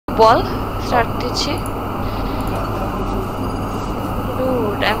বল start দিচ্ছি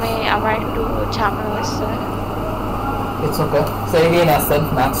Dude, আমার একটু ঝামেলা হয়েছে It's okay. So again I said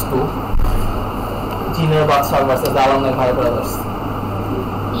match 2 Jinner Baadsha versus Alumni Bhai brothers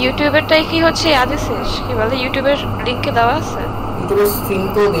ইউটিউবেরটাই কি হচ্ছে আদিশেষ কি বলে ইউটিউবের লিংকে দেওয়া আছে ইউটিউবের স্ট্রিম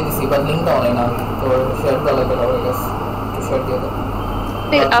তো দিয়ে দিছি বাট লিংক দেওয়া নাই না তো শেয়ার করা লাগবে আই গেস একটু শেয়ার দিয়ে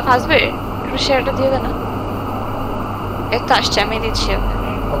দাও আসবে একটু শেয়ারটা দিয়ে দে না একটা আসছে আমি দিচ্ছি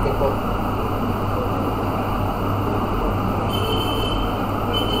ওকে কোল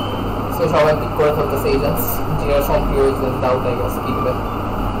সো সবাই পিক করে ফেলতেছে এজেন্টস জিনার from pure agent doubt I guess pick then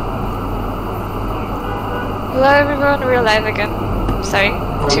Hello everyone, we're live again. Sorry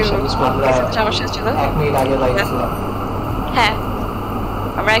সমস্যা ছিল এক মিনিট আগে লাইভ ছিলাম হ্যাঁ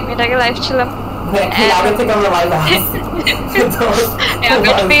আমরা এক মিনিট আগে লাইভ ছিলাম আগে থেকে আমরা লাইভ আছি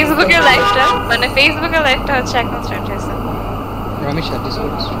ফেসবুকের লাইভটা মানে ফেসবুকের লাইভটা হচ্ছে এখন স্টার্ট হয়েছে Ramisha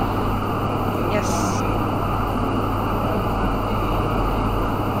Discord yes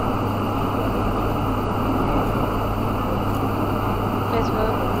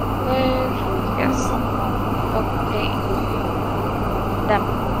Facebook live yes okay done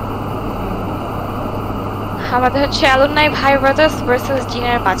আমাদের হচ্ছে Alumni Bhai brothers versus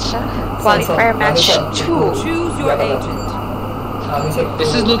Jinner Baadsha Qualifier match 2 choose your agent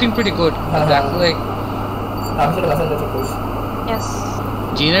This is looking pretty good I feel like Ramisha messenger to push yes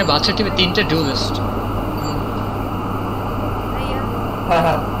Jinner Baadsha team 3টা duelist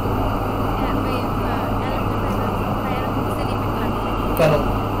হ্যাঁ কেন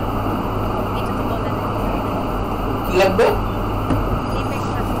কি লাগবে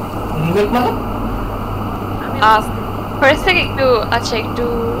remake মানে first থেকে একটু আচ্ছা একটু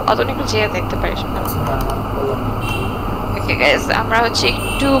অতটা একটু যেয়ে দেখতে পারিস ওকে গাইস আমরা হচ্ছে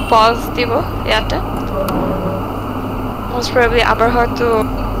একটু পজ দিব ইয়াটা মোস্ট প্রবাবলি আবার হয়তো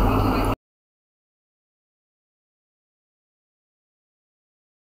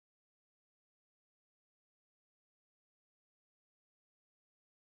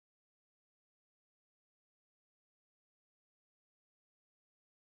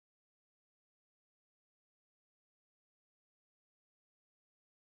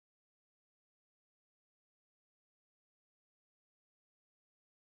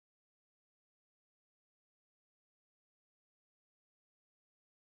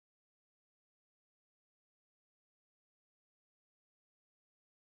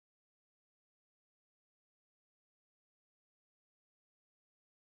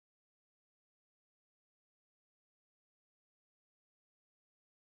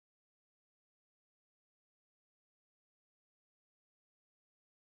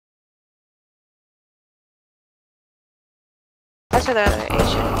আচ্ছা দাঁড়া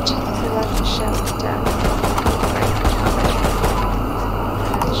এজেন্ট সিলেকশনটা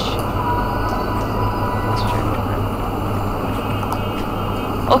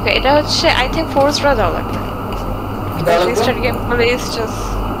ওকে এটা হচ্ছে আই থিংক ফোর্স ড্র দেওয়া লাগবে রিস্টার্ট গেম প্লিজ জাস্ট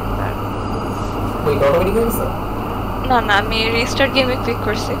ওই অটোমেটিক হয়ে গেছে না না আমি রিস্টার্ট গেমে ক্লিক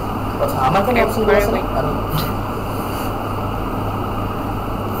করছি আচ্ছা আমার কোনো অপশন আছে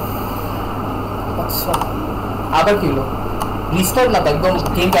আচ্ছা আবার কি হলো রিস্টার্ট না একদম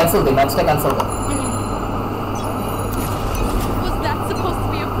গেম ক্যান্সেল দে ম্যাচটা ক্যান্সেল কর Was that supposed to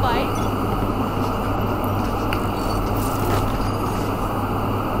be a fight?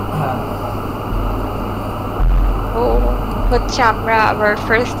 ও হচ্ছে আমরা আবার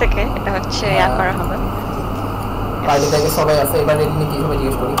ফার্স্ট থেকে এটা হচ্ছে ইয়া করা হবে বাইরে থেকে সবাই আছে এবার রেডি কি হবে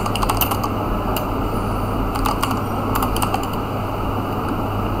জিজ্ঞেস করি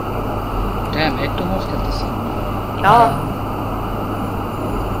Damn একটু মুভ করতেছে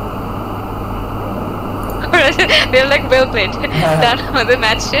They're like well played. That আমাদের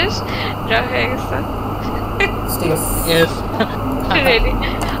ম্যাচ শেষ ড্র হয়ে গেছে ঠিক আছে Yes রেডি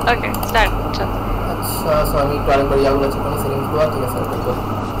ওকে স্টার্ট আচ্ছা সো আমি ট্রাই করি আগুলো চিকন সেটিংস গুলো ঠিক আছে ওকে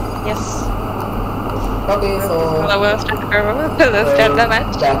yes okay so let's start the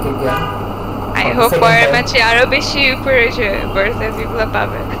match back again I hope পরের ম্যাচে আরো বেশি উপরে যে ভার্সেস এগুলো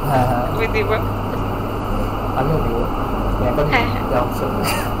পাবে হ্যাঁ আমি দিব আমিও দিব হ্যাঁ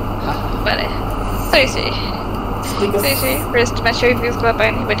মানে সরি ফার্স্ট ম্যাচে রিভিউজ গুলো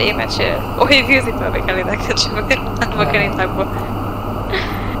পাইনি বাট এই ম্যাচে ওই রিভিউজই পাবে খালি দেখার জন্য আমাকে নিয়ে থাকবো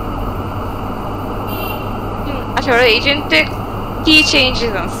আচ্ছা ওরা এজেন্টে কি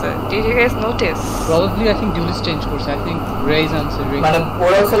চেঞ্জেস আছে did you guys notice Probably I think duelist change course I think Ray's answering মানে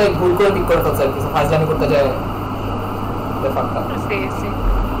ওরা আসলে ভুল করে পিক করে ফেলছে কিছু ফাজলামি করতে যায় ব্যাপারটা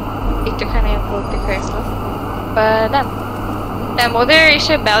একটুখানি বলতে খাইছিল but ওদের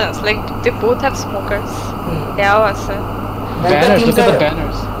এসে balance like they both have smokers দেওয়া আছে banners look at the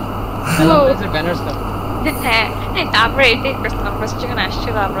banners Alumni banners stuff. হ্যাঁ আমরা এটাই করতাম ফার্স্ট যখন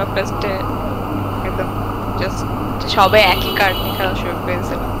আসছিল আমরা ফার্স্টে একদম জাস্ট সবাই একই কার্ড নিয়ে খেলা শুরু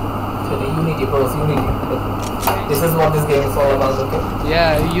করেছিলাম Unity, bros, unity. This is what this game is all about, okay?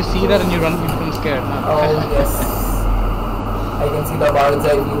 Yeah, you see that and you become scared. Huh? Oh yes. I can see the bird's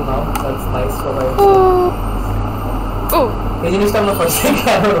eye view now. That's nice for my. Oh, এই জিনিসটা আমরা first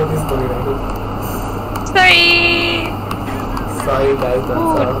কেন notice করি না? sorry. Sorry guys,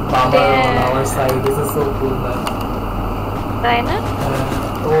 that's a bummer on our side. This is so cool, man. তাই না?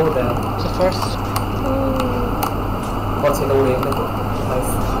 Oh damn. So first, What's in the way?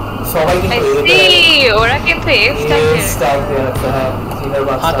 Nice. সবাই I কিন্তু see. ওরা কিন্তু স্টাক দেয়া আছে হ্যাঁ জিনার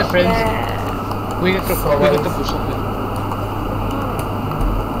বাচ্চা Hata friends, we get to push up.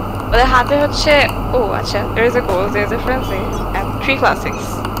 ওদের হাতে হচ্ছে আচ্ছা there is a goal, there is a frenzy and 3 classics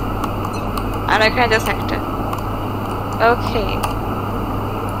আর এখানে জাস্ট একটা okay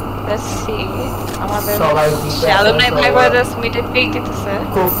let's see আমাদের সবাই Alumni Bhai brothers মিটে পিক দিতেছে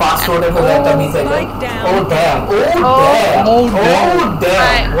খুব ফাস্ট রোডে করে একটা মিস আইলো Spike down. Oh damn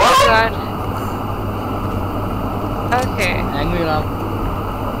My what God. Okay. Angry now.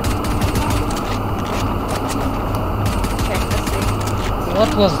 Okay, let's see.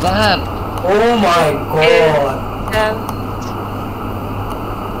 What was that? Oh my god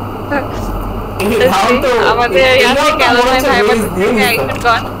এই Let's রাউন্ড see. তো আমাদের ইয়াতে Alumni Bhai brothers একজন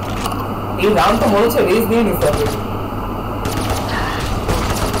গন এই রাউন্ড তো মনে হচ্ছে রেস দিয়ে নিতে হবে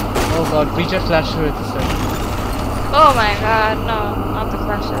Oh god, preacher flash with this. oh my God, no, not the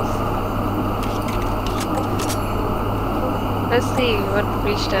flashes. Let's see what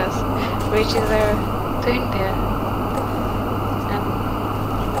Breach does. Breach is their thing there. And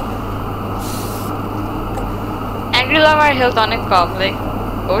Angry Lamar health on a com, like,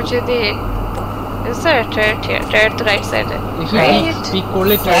 or is there a turret here? Turret to right side. If you Right? speak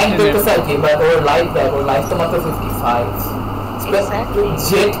correlate to track it, করতে চাইছি but or life দেখো life তো মাত্র 55 Exactly.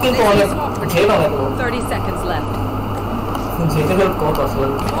 Jet কিন্তু অনেক jet অনেক low। 30 seconds left. জেটের help কত আসলে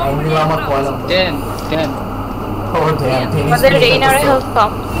অ্যাংরি লামা কয় number 10. Oh damn But the Reigner health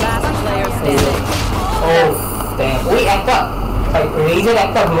com. Last player standing. Oh damn ওই একটা রেজের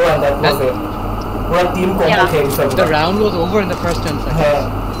একটা ব্লো এন্ড দ্যাট ওয়াজ ইট পুরো টিম কম্বো খেয়ে গেছে The round was over in the first 10 seconds. হ্যাঁ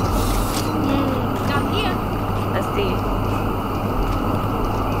Not here. Let's see.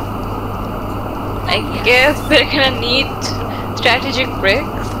 I guess they're gonna need strategic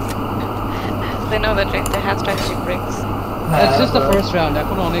breaks. They know that they have strategic breaks. It's just the first round. I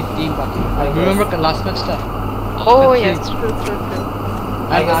couldn't only team baki. I guess. Remember the last match stuff? Oh Let's yes, see. true.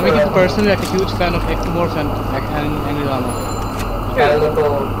 And guess I'm we're like personally like a huge fan of Ektomor fan and Angry Lama. তাহলে তো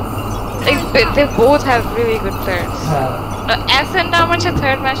They both have really good players. হ্যাঁ Ascent how much a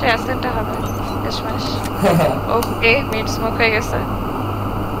third match Ascent have this match. Okay, mid smoke I guess.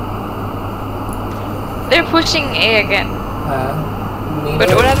 They're pushing A again. হ্যাঁ But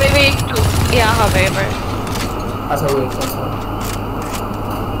ওরা maybe একটু হবে এবার. আচ্ছা wait আচ্ছা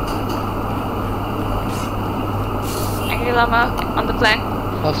Angry Llama on the flank.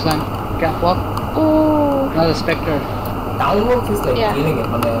 Left flank. Catwalk. Ooh. Now the Spectre. Download is like Yeah. Killing ইট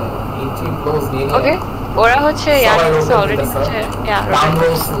মানে entry close দিয়ে Okay. ওরা হচ্ছে সবাই rotate already দিতেছে। হচ্ছে ডাউন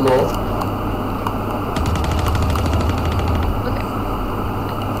রোল স্লো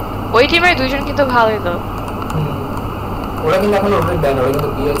ওই টিমের দুইজন কিন্তু ভালোই তো ওরা কিন্তু এখন রোটেট দেয় না ওরা কিন্তু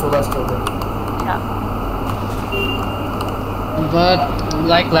বিয়ে চলে আসছে ওদের But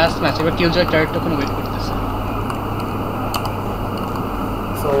like last match, ever Killjoy turret took on wait করতেছে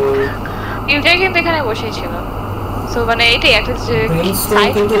সো ইউজার কিন্তু এখানে বসেই ছিল সো মানে এটাই একটা যে ব্রিনস্টোন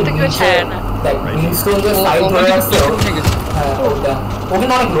সাইড কিন্তু থেকে কেউ ছাড়ে না দেখ ব্রিনস্টোন যে সাইড ধরে রাখছে হ্যাঁ ওটা ও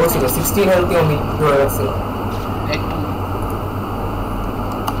কিন্তু অনেক লো ছিল 16 হেলথে ও মিড ধরে রাখছিল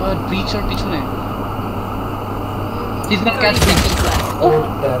But Breach or পিছনে He's not catch Breach. Oh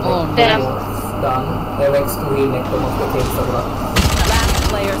damn. Done. MX2 he next of the takes a lot. Last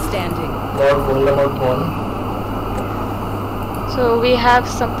player standing. Lord Voldemort won. So we have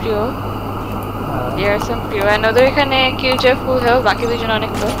some pure. There are some pure. And other এখানে কিউজে ফুল health বাকি দুজন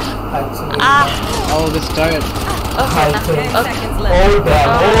অনেক লো Actually, Oh, this turret. Okay, I না. think. 10 Okay. seconds left. Oh damn!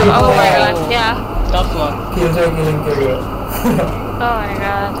 Oh my damn. god, yeah. Tough one. Killjoy killing Killjoy. Oh my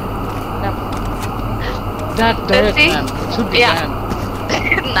god. No. That turret, see. man. It should be Yeah. banned.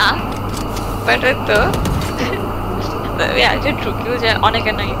 না but তো yeah যে ট্রুকিউ যে অনেক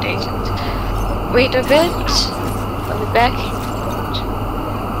night agent wait a bit I'll be back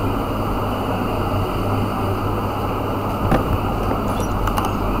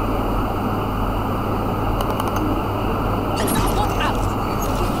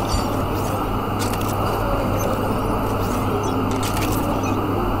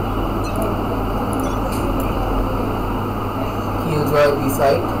B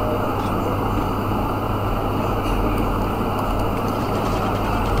side.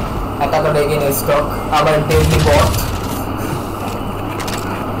 Attacker again is stock. Our deadly bot.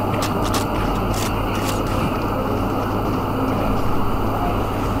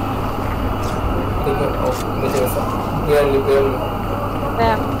 Barely.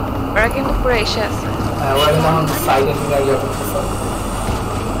 ওরা কিন্তু পুরো এসে আছে ওরা কিন্তু এখন সাইডে নিয়ে ইয়ে করতেছে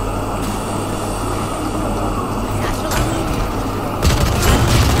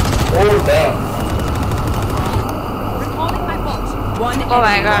Oh damn. Recalling my bot. One Oh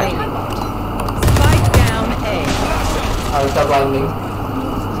my enemy God. remaining. Spike down A. Ultra blinding.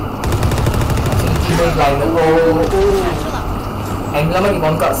 Actually, blinding. Oh. Angle naman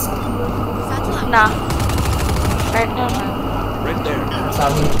ibang cast. না right now না Right there.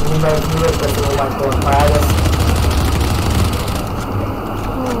 Sabi, hindi ba kasi mo mag-call. Parang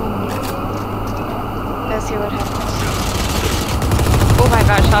let's see what happens oh my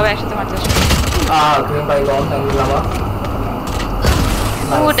god সবাই একসাথে মারতেছে green by gone. Angle naman.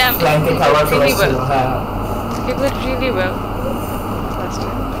 Oh damn Flanking cover for really us. well he played really well last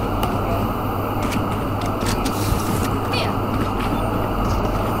time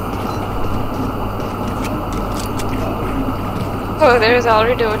oh there is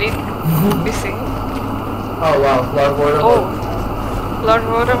already Odin missing Oh wow, Lord Voldemort. oh Lord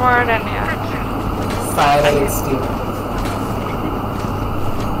Voldemort and yeah Finally steal.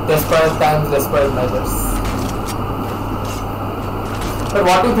 Desperate times, desperate measures. But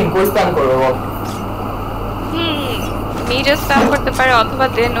what do you think? Who is plan করবে বল? নিজে spam করতে পারে অথবা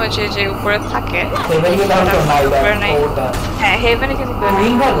দেন ওই যে উপরে থাকে Heaven কি দাম তো নাই উপরে নাই। ওটা। হ্যাঁ হেভেনে কিন্তু good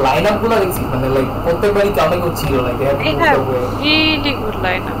Green bar lineup গুলো দেখছি মানে লাইক প্রত্যেকবারই কেমন করে ছিল like they have they moved have away. really good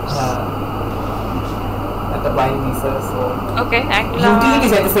lineups হ্যাঁ। একটা blind visa so okay Angela utility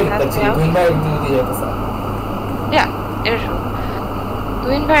যাইতেছে কিন্তু actually Green bar utility যাইতেছে। yeah এরকম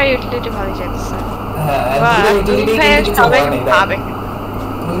দুইন ভাই ইউটিলিটি ভালো যাচ্ছে হ্যাঁ বা and দুইন utility ভাই কিছু সবাই হয় নাই পাবে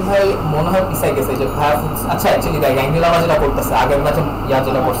Green ভাই মনে হয় পিছাই গেছে যে ভাই আচ্ছা actually দেখ অ্যাঙ্গেলা যেটা করতেছে আগের ম্যাচে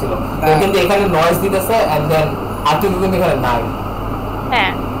যেটা করছিল কিন্তু এখানে নয়েজ দিতেছে and then আরটি কিন্তু এখানে নাই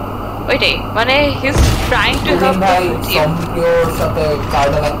হ্যাঁ ওইটাই মানে he is trying to Green help ভাই সম্প্রিয়র সাথে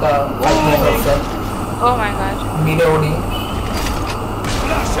কার্ডেন একটা ফাইট নিয়ে করছে ও মাই গড মিডে ওডি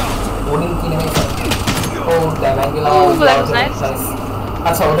কি নেমে ও them Angela Oh, that's nice.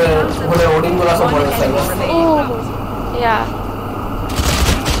 আচ্ছা ওদের ওডিন গুলো সব বলে One enemy দিচ্ছে remaining. oh yeah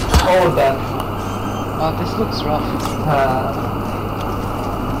O them Oh, this looks rough. হ্যাঁ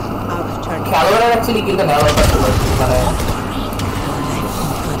Out of turn. খেলোয়াড় অ্যাকচুয়ালি কিন্তু নেওয়ার কথা ছিল মানে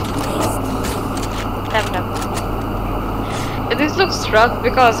damn this looks rough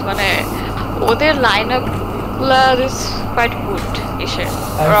because মানে ওদের লাইনআপ গুলা is quite good ইসে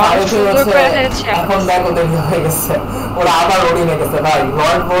সুন্দর করে হয়েছে এখন দেখ ওদের কি হয়ে গেছে ওরা আবার ওডিনে গেছে ভাই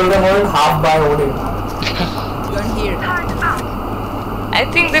Lord Voldemort half by Odin You're here. I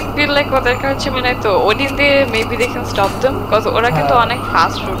think they feel like ওদের কাছে মানে তো ওদিন দিয়ে maybe they can stop them because ওরা কিন্তু অনেক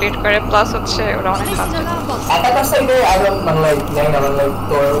ফাস্ট রোটেট করে প্লাস হচ্ছে ওরা অনেক ফাস্ট অ্যাটাকার সাইডে আই ডোন্ট মানে লাইক জানি না মানে লাইক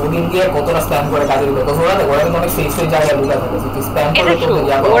তো ওডিন দিয়ে কতটা স্প্যাম করে কাজে দিবে তো ওরা কিন্তু অনেক সেফ জায়গায় ঢুকে থাকে তুই স্প্যাম এটা করে ট্রু তো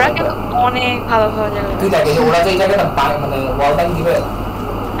যাবে ওরা কিন্তু অনেক ভালো ভালো জায়গায় তুই দেখে যে ওরা যে জায়গাটা মানে ওয়াল টাইম দিবে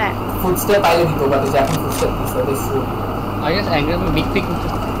হ্যাঁ ফুটস্টেপ পাইলে দিত বা যে এখন ফুটস্টেপ দিছে ওদের shoot I guess Angry will big pick.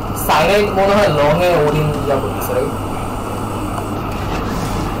 Cyanide মনে হয় লং এ ওডিন ইয়া করতেছে রাইট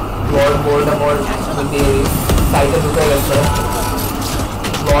লর্ড ভোল্ডেমর্ট যদি সাইডে ঢুকে গেছে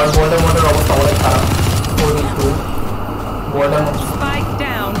লর্ড ভোল্ডেমর্টের অবস্থা অনেক খারাপ 42 Voldemort Spike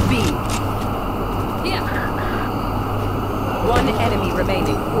down B. Here. One enemy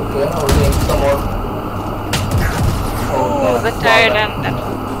remaining. ওকে ওকে একটা মোর oh the tired and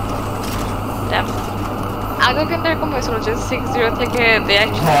damn আগে কিন্তু এরকম হয়েছিল যে 6-0 থেকে they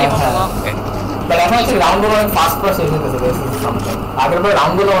actually came on a long way but এখন হচ্ছে রাউন্ডগুলো অনেক ফাস্ট করে শেষ হয়ে গেছে আগের বার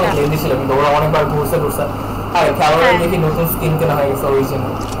রাউন্ডগুলো অনেক লেন্দি ছিল কিন্তু ওরা অনেকবার ঘুরছে আর খেলোয়াড় দেখি নতুন স্কিন কেনা হয়ে গেছে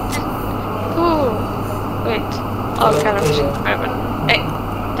original oh wait all kind of shit hey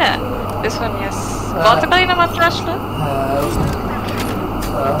yeah this one yes গতকালই না মাত্র আসলো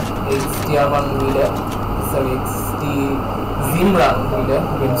এইচডি আরমান মিলে সরি এইচডি জিমরান মিলে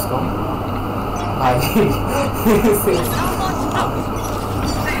গেমস্টম ভাই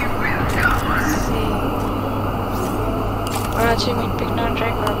ওরা হচ্ছে মিড পিক না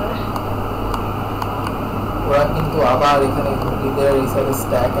ট্রাই করবে ওরা কিন্তু আবার এখানে ঘুরিদের এই সাইডে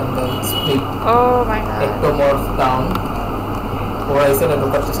stack and then split oh my god ectomorph down ওরা এই সাইডে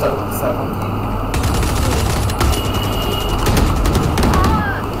ঢোকার চেষ্টা করতেছে এখন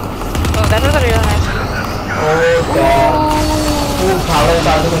oh that was a real nice ও খুব ভালো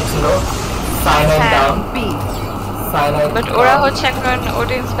টার্গেট ছিল cyanide down B. Cyanide but ওরা হচ্ছে এখন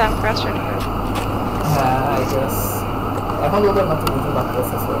অডিয়েন্স স্প্যাম করা স্টার্ট করে। হ্যাঁ আই গেস এখন ওদের মাত্র দুজন বাকি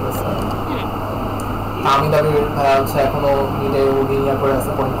আছে হয়ে গেছে। আমি দাবি ভাইয়া হচ্ছে এখনো মিডে ওডিনিয়া করে আছে,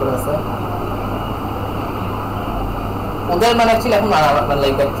 পয়েন্ট করে আছে। ওদের মানে অ্যাকচুয়ালি এখন মানে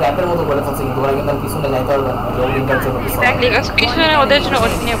লাইক ট্র্যাপের মতো করে ফেলছে, কিন্তু ওরা কিন্তু পিছনে যাইতে পারবে না ওডিনটার জন্য। এক্স্যাক্টলি, পিছনে ওদের জন্য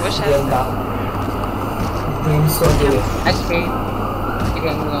অডিনিয়া বসে আছে।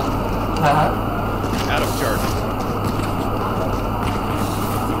 হ্যাঁ হ্যাঁ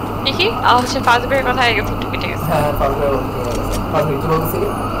দেখি হচ্ছে ফার্স্ট বের কথা হয়ে গেছে, একটু কেটে গেছে। হ্যাঁ ফার্স্ট বের কি বলতেছিলি?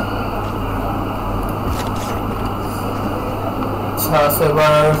 আচ্ছা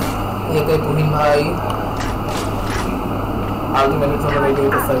এবার এতে তুহিন ভাই আলটিমেটের জন্য রেডি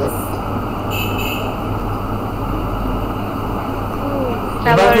হইতেছে।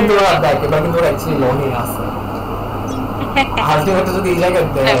 এবার কিন্তু ওরা দেখ, এবার কিন্তু ওরা অ্যাকচুয়ালি লনি আছে। আলটিমেটে যদি এই জায়গায়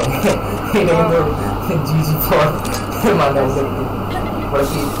দেয় এটা কিন্তু জিজি ফর মানে ওদের ওরা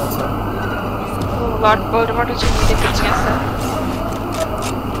কি আচ্ছা লর্ড ভলডেমর্ট হচ্ছে নিচে পিছিয়ে আছে।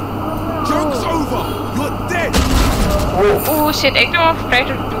 Joke's over! You're dead! Oh shit, একটু try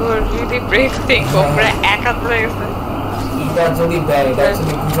to do a really brave thing. ওপরে একা পড়ে গেছে। এটা যদি দেয় এটা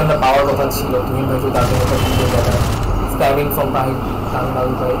অ্যাকচুয়ালি দুজনটা পাওয়ার কথা ছিল। তুমি ভাই যদি তাদের কথা বুঝে যাবে স্প্যামিং ফ্রম বাহিনী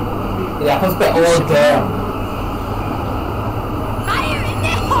তামিলনাড়ু ভাই এখন ও dam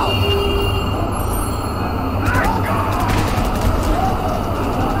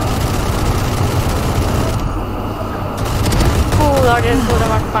Lord and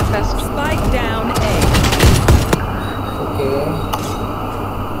Voldemort contest. Spike down A. Okay.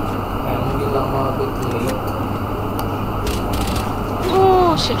 Angela a bit late.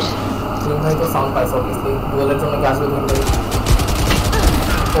 Oh shit. Green भाई तो sound पाइस obviously. Dueler जोने क्या आजकल Green भाई.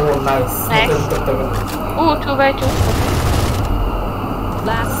 Oh nice. Oh 2x2.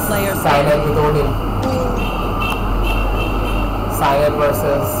 Last player Silent with Odin. Silent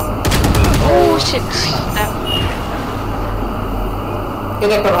versus. Oh shit.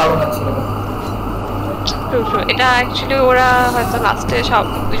 এটা একটা ভালো match ছিল। এটা অ্যাকচুয়ালি ওরা হয়তো লাস্টে সব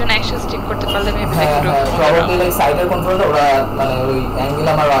দুজন একসাথে স্টিক করতে পারলে মেবি একটু প্রবাবলি লাইক সাইডের কন্ট্রোলটা ওরা মানে ওই অ্যাঙ্গেল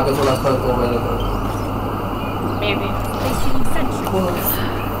আমার আগে চলে আসতে হতো হয়ে যেত মেবি।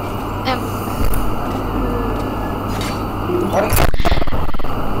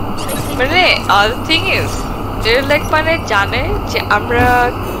 মানে the thing is they like মানে জানে যে আমরা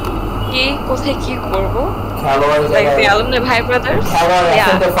কি কোথায় কি করব। Like the Alumni Bhai brothers.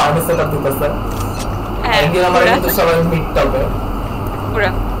 Yeah. The farming setup দিতেছে। Angel আমার কিন্তু সবাই মিড টপে।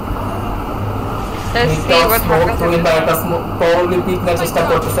 পুরা। Let's see what happens. Twin by একটা probably pick না চেষ্টা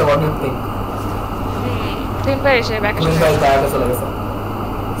করতেছে, what do you think? Twin by এসে ব্যাক Twin by বাইরে চলে গেছে।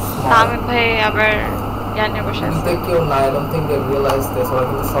 আমিন ভাই আবার জানে বসে আছে। কিন্তু কেউ না, I don't think they realize this, ওরা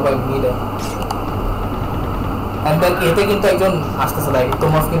কিন্তু সবাই মিডে। And then এতে কিন্তু একজন আসতেছে, লাইক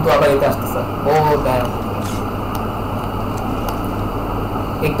তোমস কিন্তু আবার এতে আসতেছে। Oh damn.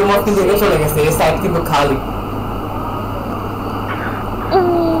 একটু মত কিন্তু এগিয়ে চলে গেছে, এই সাইড কিন্তু খালি।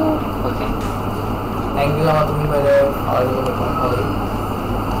 ওকে অ্যাঙ্গেল আমার তুমি বাইরে আর এগুলো খালি।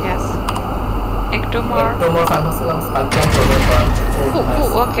 ইয়েস একটু মোর ফাইনাল স্পাইক ক্যান করবে পার।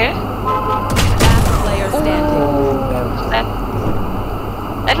 ওকে last player standing.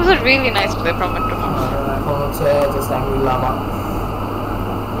 that was a really nice play from Ektomo. এখন হচ্ছে জাস্ট অ্যাঙ্গেল লামা।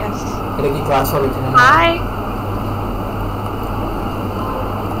 Yes. এটা কি ক্লাস হবে কিনা? Hi.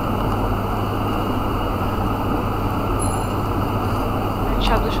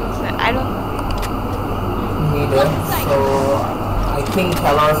 I don't need it. So I think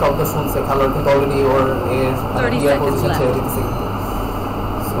Kallar শব্দ শুনছে, Kallar কিন্তু অলরেডি ওর এর 30 ইয়ার seconds পজিশন left. ছেড়ে দিতেছে।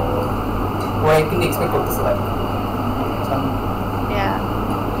 So ও কিন্তু এক্সপেক্ট করতেছে like. yeah.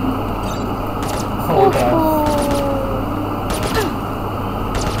 Oh damn.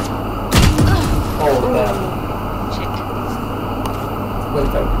 Oh damn. Shit. Well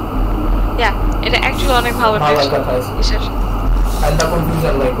tried. Yeah, এটা actually অনেক ভালো ভালো play একটা ছিল। try। বিশেষ And the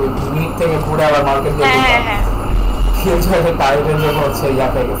confusion like ওই মিড থেকে ঘুরে আবার মার্কেট দিয়ে হ্যাঁ কেউ যে টাইটেল যখন হচ্ছে ইয়া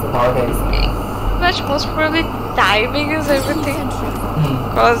পেয়ে গেছে, পাওয়ার পেয়ে গেছে। much most probably timing is everything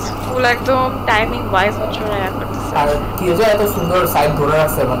because full একদম timing wise হচ্ছে ওরা ইয়া করতেছে। আর কেউ যে এত সুন্দর সাইড ধরে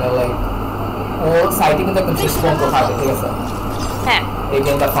রাখছে, মানে লাইক ও সাইডে কিন্তু একদম শেষ পর্যন্ত থাকে, ঠিক আছে? হ্যাঁ এই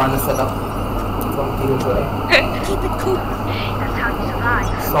গেমটা ফার্নেস সেটআপ ফ্রম কিল করে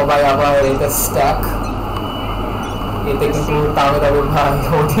সবাই আবার এটা স্ট্যাক। এতে কিন্তু তামিলনাড়ুর ভাই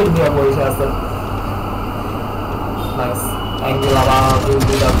ওটিন নিয়ে বসে আছে। নাইস অ্যাঙ্গেল আবার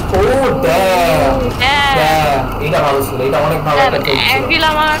বিল্ড আপ। ও ড্যাম ড্যাম, এটা ভালো ছিল, এটা অনেক ভালো একটা ট্রেড ছিল। অ্যাঙ্গেল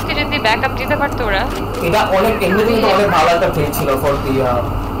আমাকে যদি ব্যাকআপ দিতে পারতো ওরা, এটা অনেক এমনিতেই অনেক ভালো একটা ট্রেড ছিল ফর দি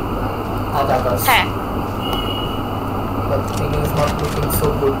অ্যাটাকার্স। হ্যাঁ thing is not looking so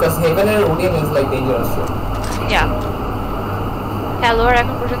good because Heaven and Odium is like dangerous. Yeah. Helloর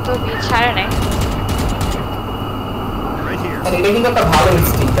এখন পর্যন্ত বি ছাড়ে নাই। Right here. And এটা কিন্তু একটা ভালো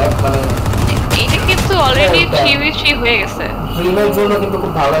ইনস্টিংক্ট মানে এটা কিন্তু অলরেডি 3v3 হয়ে গেছে। ড্রিমের জন্য কিন্তু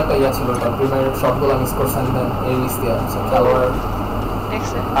খুব ভালো একটা ইয়া ছিল এটা। ড্রিমের শটগুলো মিস করছেন দেন এই রিস্ক দিয়া আছে খেলোয়াড়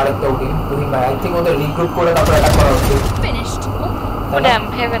নেক্সট আরেকটা উইন তুহিন ভাই আই থিংক ওদের রিক্রুট করে তারপর এটা করা উচিত। Finished. Dam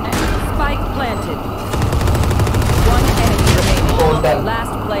haven Spike planted. One enemy remaining. Oh, damn.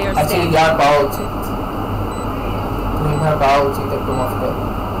 Last player actually standing. ইয়ার পাওয়া উচিত তুহিন ভাই পাওয়া উচিত একটু মস্ত।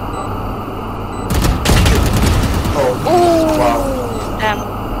 ও wow dam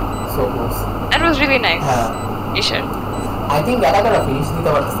so close. That was really nice. হ্যাঁ Isher. আই থিঙ্ক এলাকাটা ফিনিশ দিতে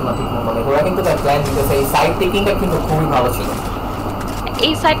পারতেছে না ঠিক মতো ওরা কিন্তু তার প্ল্যান দিতেছে এই সাইড টেকিংটা কিন্তু খুবই ভালো ছিল।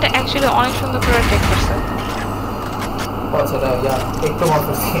 এই সাইডটা অ্যাকচুয়ালি অনেক সুন্দর করে টেক করছে। আচ্ছা ইয়া একটু মত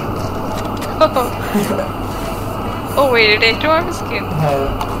করছি। Oh wait, এটা একটু আর স্কিন। হ্যাঁ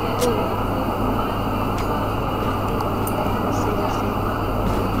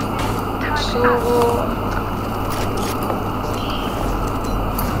So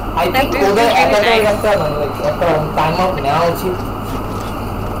আই থিঙ্ক ওদের এলাকায় একটা একটা টাইম আউট নেওয়া উচিত।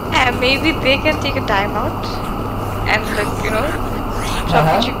 maybe they can take a time out and like you know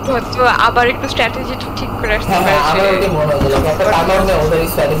সবকিছু একটু হয়তো আবার একটু স্ট্র্যাটেজি ঠিক করে আসতে হ্যাঁ পারছে। আমার ওটাই মনে হয় একটা টাইম আউট নেওয়া ওদের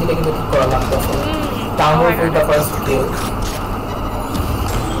স্ট্র্যাটেজিটা কিন্তু ঠিক করা লাগতো আসলে। ডাউনলোড উইথ দ্য ফার্স্ট কিল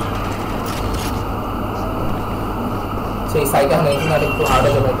সেই সাইডটা নেই না একটু হার্ড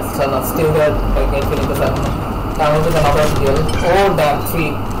হয়ে যাবে না still there like net filling the side download with another kill. Oh damn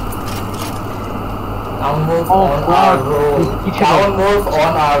 3 down move on our roll. Down move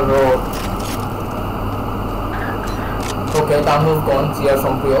on our roll. Okay, down move gone. Cheer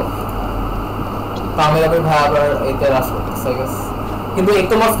from Priyo. Kamera पे भाई आबर इतने राश करते हैं guys. किंतु एक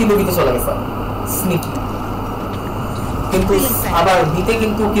तो मस्त किंतु बीते चला गया sneaky. किंतु आबर बीते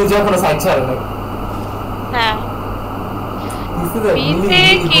किंतु किल जाए अपना साइड चल रहा है. হ্যাঁ বিতে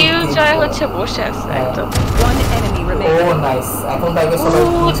কিল জয় হচ্ছে বসে আছে একদম। One enemy remaining. Oh nice. এখন তাইকে সবাই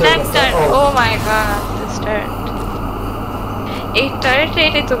নিচে গেছে। Oh my god, this turret. এই টার্রেট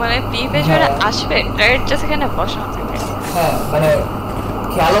এটাই তো মানে পিপে যারা আসবে টার্রেট জাস্ট এখানে বসা থাকে। হ্যাঁ মানে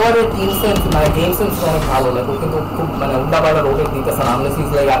খেলোয়াড়ের টিম সেন্স মানে গেম সেন্স অনেক ভালো লাগে কিন্তু খুব মানে উল্টাপাল্টা রোটেট দিতেছে না unless is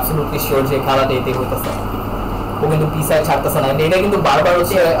like absolutely sure যে খেলাটা এতেই হইতেছে ও কিন্তু পি সাইড ছাড়তেছে না এটা কিন্তু বারবার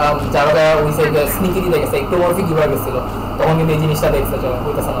হচ্ছে যারা ওই সাইড স্নিকি দিতে গেছে একটু মরফি কিভাবে গেছিল তখন কিন্তু এই জিনিসটা দেখছে যে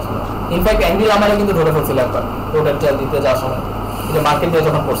হইতেছে না আসলে ইনফ্যাক্ট অ্যান্ডি লামারে কিন্তু ধরে ফেলছিল একবার রোটেট দিতে যাওয়ার সময় এটা মার্কেট দিয়ে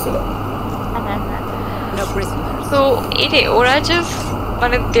যখন করছিল। No prisoners. তো এটা ওরা জাস্ট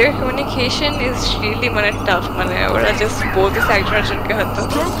মানে their communication is really মানে tough মানে ওরা জাস্ট বলতেছে একজন একজনকে হয়তো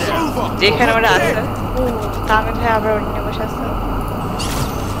Joke's over. যেখানে ওরা আছে তামিল ভাই আবার অন্য বসে আছে।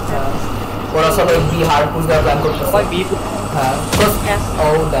 ওরা সবাই বি হার্ড পুশ দেওয়ার প্ল্যান করতেছে সবাই বি হ্যাঁ ও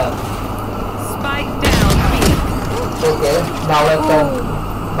দ্যাট Spike down. B. ওকে ভালো একটা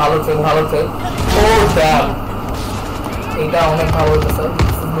ভালো ট্রেড ও দ্যাট এটা অনেক ভালো হইতেছে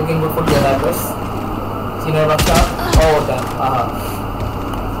looking good for the address চিনার বাচ্চা ও দ্যাট আহা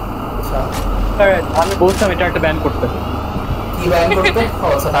আচ্ছা আমি বলছিলাম এটা একটা ব্যান করতে। কি ব্যান করতে ও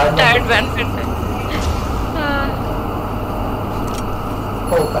আচ্ছা টায়ার্ড ব্যান করতে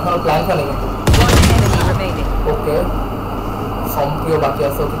ও এখন প্ল্যান খালি কিন্তু One enemy remaining. ওকে সম্প্রিয় বাকি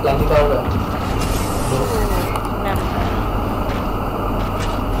আছে ওকে প্ল্যান দিতে হবে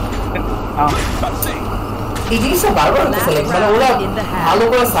এই জিনিসটা বারবার হচ্ছে লাইক মানে ওরা ভালো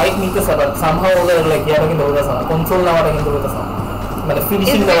করে সাইড নিতেছে বাট সামহাও ওদের লাইক ইয়াটা কিন্তু হইতেছে না কন্ট্রোল নেওয়াটা কিন্তু হইতেছে না মানে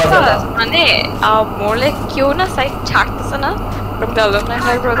ফিনিশিং দেওয়া যায় না মানে মোর লাইক কেউ না সাইড ছাড়তেছে না from the Alumni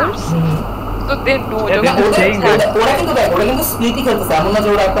brothers so they know ওরা কিন্তু দেখ ওরা কিন্তু স্প্লিটই খেলতেছে এমন না যে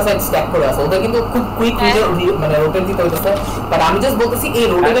ওরা একটা সাইড স্ট্যাক করে আছে ওদের কিন্তু খুব কুইক মানে রোটেট দিতে হইতেছে বাট আমি জাস্ট বলতেছি এই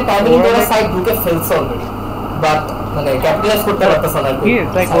রোটেটের টাইমে কিন্তু ওরা সাইড ঢুকে ফেলছে অলরেডি বাট মানে ক্যাপিটালাইজ করতে পারতেছে না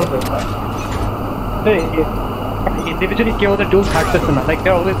individually কেউ ওদের ডুল থাকতেছে না like they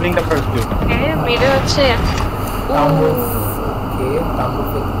always bring the first ডুল। মিডে হচ্ছে ওকে তাম্বু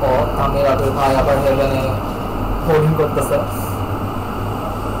ও কামের আগে ভাই আবার হেভেনে হোল্ডিং করতেছে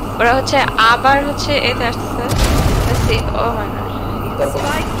ওরা হচ্ছে আবার হচ্ছে এতে আসছে C O my god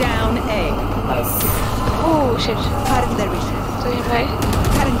Spike down A. Nice O sheet Cutting their vision. তো ভাই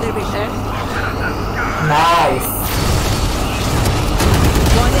Cutting their vision. Nice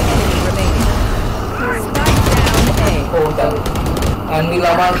One enemy remaining. Spike down A. ও দাও অ্যান্ডি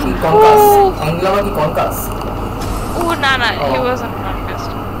লামা কি কনকাস অ্যান্ডি লামা কি কনকাস ও না না he wasn't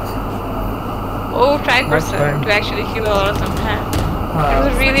concussed oh try করছে to actually kill all of them হ্যাঁ it was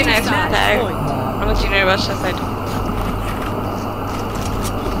a really nice attack from a Jinner Baadsha side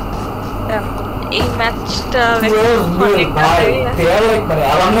এই ম্যাচটা ভাই they are like মানে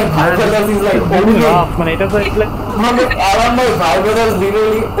Alumni Bhai brothers is like owning মানে এটা তো like Alumni Bhai brothers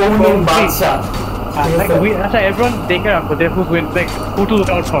literally owning Baadsha. like we everyone they care about their who's win like who to look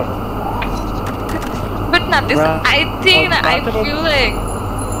out for. But not this. I think I feel like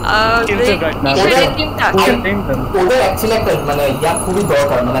ওদের actually একটা মানে ইয়া খুবই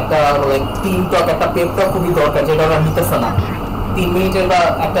দরকার, মানে একটা like team টক, একটা Pep টক খুবই দরকার, যেটা ওরা নিতেছে না। 3 মিনিটের বা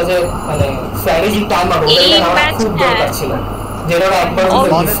একটা যে মানে স্ট্র্যাটেজি টাইমার ওদের খুব দরকার ছিল, যেটা ওরা একবার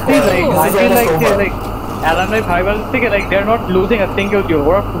Alumni Bhai brothers think like they're not losing a single duel.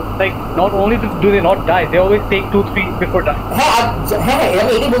 Or like not only do they not die, they always take 2-3 before dying. হ্যাঁ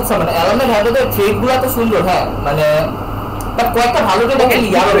আমি এটাই বলছিলাম, মানে Alumni Bhai brothers ট্রেড গুলো তো সুন্দর, হ্যাঁ মানে বাট কয়েকটা ভালো ট্রেড আছে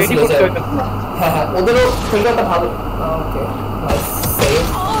ইয়ারও ছিল, হ্যাঁ ওদেরও ট্রেডটা ভালো। Okay nice save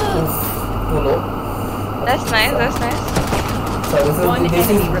পুলো, that's nice. So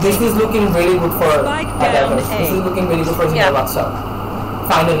this is looking very good for attackers. This is looking very good for Jinner Baadsha.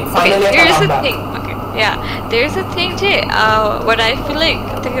 Finally there's a a comeback. thing. Okay, yeah, there's a thing যে what I feel like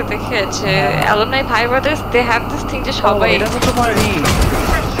দেখে যে Alumni Bhai brothers they have this thing যে সবাই এটা তো তোমার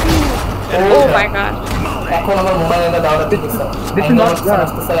oh my god, এখন আমার মোবাইলে এটা দাওটা ঠিক আছে। this is not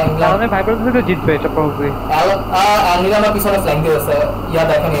Alumni Bhai brothers তো জিতবে এটা probably আনিলা আমার পিছনে ফ্ল্যাঙ্ক দিয়েছে, ইয়া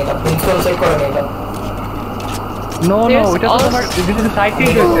দেখেন এটা প্রিন্সিপাল চেক করে নি এটা। No, এটা তো তোমার this is side team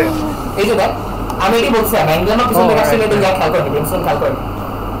হচ্ছে। এই যে দেখ আমি এটাই বলছি, আনিলা আমার পিছনে দেখা ছিল, এটা ইয়া খেয়াল করে নি, প্রিন্সিপাল খেয়াল করে নি।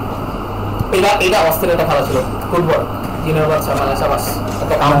 এটা অস্থির একটা খেলা ছিল, ফুটবল Jinner Baadsha মানে শাবাশ,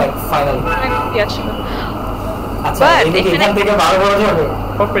 একটা কামব্যাক ফাইনালি। আচ্ছা এইদিকে এখান থেকে 12 বড় যাবে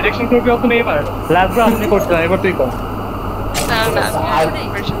ও প্রেডিকশন করবে অত নেই পারে লাস্ট বার আপনি করতে এবার তুই কর না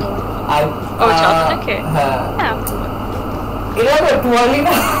ও চলছে নাকি? হ্যাঁ এটা তো টু আর্লি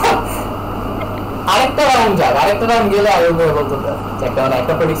না, আরেকটা রাউন্ড গেলে আরো বলতো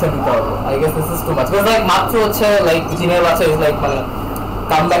একটা প্রেডিকশন দিতে হবে। I guess this is too much, because like মাত্র হচ্ছে like Jinner Baadsha is like মানে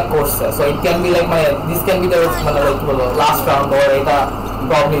কামব্যাক করছে, so it can be like মানে দিস ক্যান বি দ্য মানে লাইক কি বলবো লাস্ট রাউন্ড, অর এটা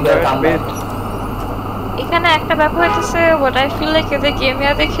প্রবলি देयर কামব্যাক। এখানে একটা ব্যাপার হচ্ছে what I feel like এদের গেমে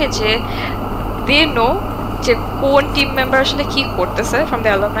দেখে যে they know যে কোন টিম মেম্বার আসলে কি করতেছে from the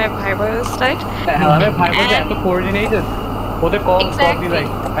Alumni Bhai brothers side. Alumni Bhai brothers এত coordinated, ওদের call probably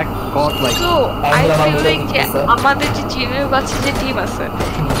like god like so I feel like যে আমাদের যে Jinner Baadsha যে টিম আছে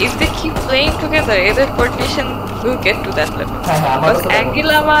if they keep playing together এদের coordination will get to that level. Because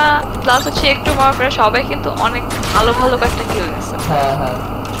Angilama plus হচ্ছে একটু মারা সবাই কিন্তু অনেক ভালো একটা কিল নিছে।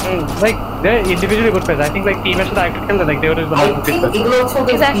 like they're individually good players. I think like team এর সাথে আরেকটু খেলতে like they would have been good. এগুলো হচ্ছে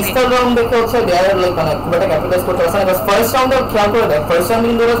পিস্তল রাউন্ড দেখে হচ্ছে they are like মানে খুব একটা ক্যাপিটালাইজ করতে পারছে না, বাট ফার্স্ট রাউন্ডে খেয়াল করে দেখ, ফার্স্ট রাউন্ড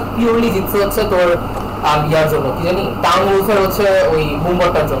কিন্তু ওরা পিওরলি জিতছে হচ্ছে তোর ইয়ার জন্য, কি জানি টাউন উলফের হচ্ছে ওই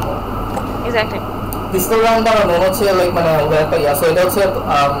বুমবারটার জন্য। এক্স্যাক্টলি পিস্তল রাউন্ড আমার মনে হচ্ছে লাইক মানে ওদের একটা ইয়া, সো এটা হচ্ছে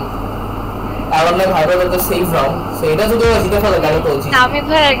Alumni Bhai brothers safe round, so এটা যদি ওরা জিতে ফেলে গেল তো জিত। আমি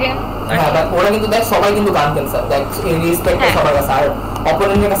ভাই अगेन হ্যাঁ বাট ওরা কিন্তু দেখ সবাই কিন্তু গান ক্যান্সার দেখ এই রেসপেক্ট সবার কাছে, আর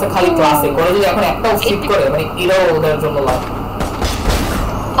অপোনেন্টের কাছে খালি ক্লাসে করে যদি এখন একটাও সিট করে মানে এটাও ওদের জন্য লাভ।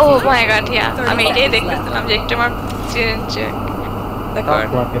 ও মাই গড ইয়া আমি এটাই দেখতেছিলাম যে একটা মার চেঞ্জ দেখো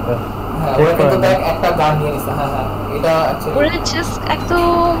হ্যাঁ ওরা কিন্তু দেখ একটা গান নিয়ে নিছে। হ্যাঁ এটা অ্যাকচুয়ালি ওরা জাস্ট একদম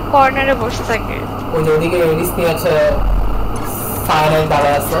কর্নারে বসে থাকে, ওই যে ওদিকে রিস্ক নিয়ে আছে ফাইনাল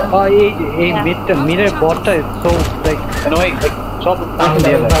দাঁড়ায় আছে। এই মিডের বটটা is so like annoying, like সব আমি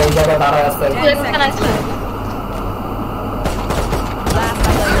এই জায়গায় দাঁড়ায় আছে।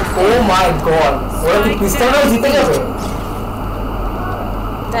 ও মাই গড ওরা কি পিস্তলও জিতে যাবে?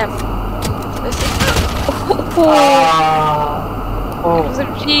 It was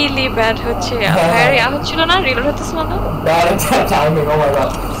really bad হচ্ছে very হচ্ছিল না, রিলোড হতেছিল না, bad timing, oh my god,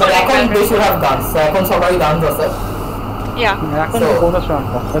 but এখন they should have done, so এখন সবাই ডান আছে। এখন বোনাস রাউন্ড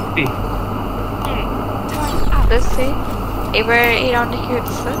let's see এবার এই রাউন্ডে কি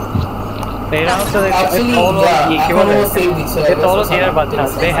হচ্ছে। They don't actually it's all Jinner Baadsha,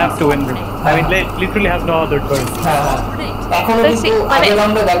 they have to win. I mean they literally have no other choice. এখনো কিন্তু আগের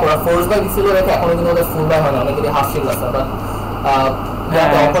রাউন্ডে দেখো ওরা ফোর্স বাই দিছিল রেখে এখনো কিন্তু ওদের ফুল বাই হয় না, অনেকেরই হাফ শিল্ড আছে, বাট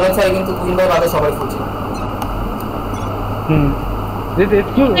অপোনেন্ট সাইড কিন্তু কুইন বাই বাদে সবাই ফুল ছিল।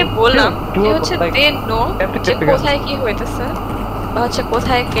 বললাম হচ্ছে দে নো যে কোথায় কি হইতেছে বা হচ্ছে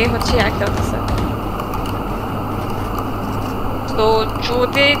কোথায় কে হচ্ছে খেলতেছে, তো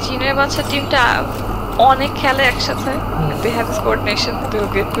যদি Jinner Baadsha টিমটা অনেক খেলে একসাথে they have this coordination to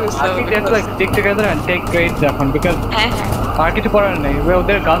get to I think they have to like stick together and take trades এখন because আর কিছু করার নেই,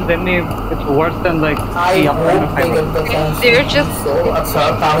 ওদের গান এমনি it's worse than like they're just so আচ্ছা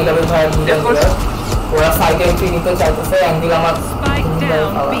তামিল ভাই ওরা সাইড এন্ট্রি নিতে চাইতেছে অ্যাঙ্গেল আমার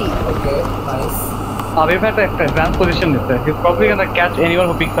okay nice We've had an advanced position there. He's probably gonna catch anyone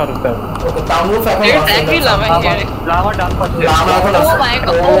who picks out of that. Okay, Tamruf এখন There's আছে, actually that's- Lama here. Lama done for this. Lama এখন Oh আছে। my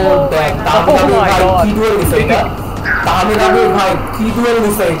god, Oh, oh damn, my দামি দামি Oh my ভাই, god. কি duel দিছে এটা? দামি দামি ভাই, কি duel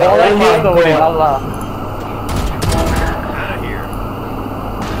দিছে এটা? All Oh I my kills over it, god. Allah.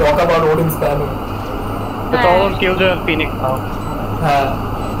 Talk about Odin spamming. It's all on Killjoy and Phoenix now. হ্যাঁ।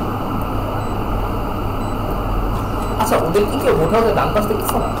 আচ্ছা, ওদের কি কেউ ওঠাও যে ডান পাশ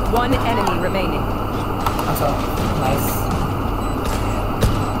দেখতেছ না? One enemy remaining. আচ্ছা, nice.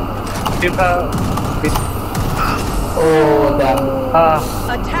 If, Oh, damn.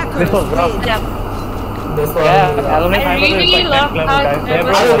 Attackers This was rough. win. Yeah. This one, yeah, Alumni I Fiber is really like love next level, how guys. they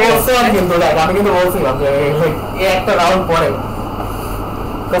Everyone আমি were- was বলছিলাম কিন্তু দেখ, আমি কিন্তু বলছিলাম যে like, এই একটা রাউন্ড পরে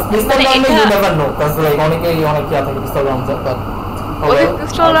because pistol মানে round you এটা- never know because like অনেকেই অনেক ইয়া থাকে pistol round এ, but ওদের well,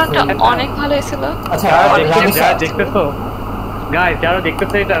 পিস্তল রাউন্ডটা actually- অনেক ভালো ছিল। আচ্ছা যারা দেখতেছো guys, যারা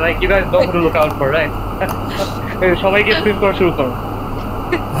দেখতেছো এটা like you guys know who to look out for, right? সবাইকে স্ক্রিন করা শুরু করো।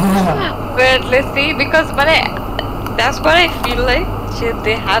 But let's see, because মানে that's what I feel like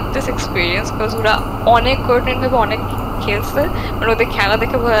they had this experience because ওরা অনেক কঠিন ভাবে অনেক খেলছে, মানে ওদের খেলা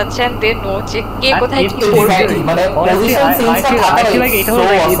দেখে বোঝা যাচ্ছে and they know যে কে And কোথায় কি it's করবে। exactly, মানে Honestly, position I sense টা feel থাকা like is it so was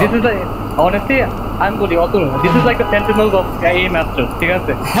like awesome. this is like honestly I'm good also. This is like the sentinels of AA Masters, ঠিক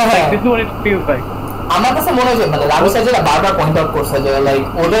আছে? Like this is what it feels like. আমার কাছে মনে হয় মানে রাবিশা যেটা বারবার পয়েন্ট আউট করছে যে লাইক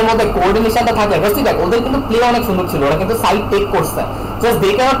ওদের মধ্যে কোঅর্ডিনেশনটা থাকে বুঝলি দেখ ওদের কিন্তু প্লে অনেক সুন্দর ছিল ওরা কিন্তু সাইড টেক করছে just they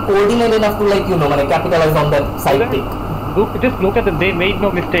can't coordinate enough to like you know মানে capitalise on that side take Just look at them. They made no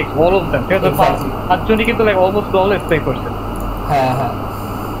mistakes, all of them. Here's the part. Exactly. Arjuni কিন্তু like almost flawless play করছে। হ্যাঁ হ্যাঁ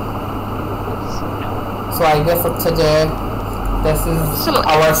so I guess হচ্ছে যে this is So,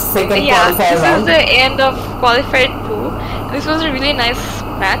 our second Yeah, qualifier this round is the end of Qualifier 2. This was a really nice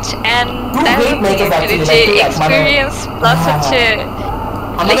match and Two that great matches actually, like, two, experience plus হ্যাঁ, হচ্ছে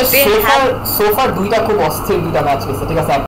আমাদের like they সোফার দুইটা খুব অস্থির দুইটা match হয়েছে ঠিক আছে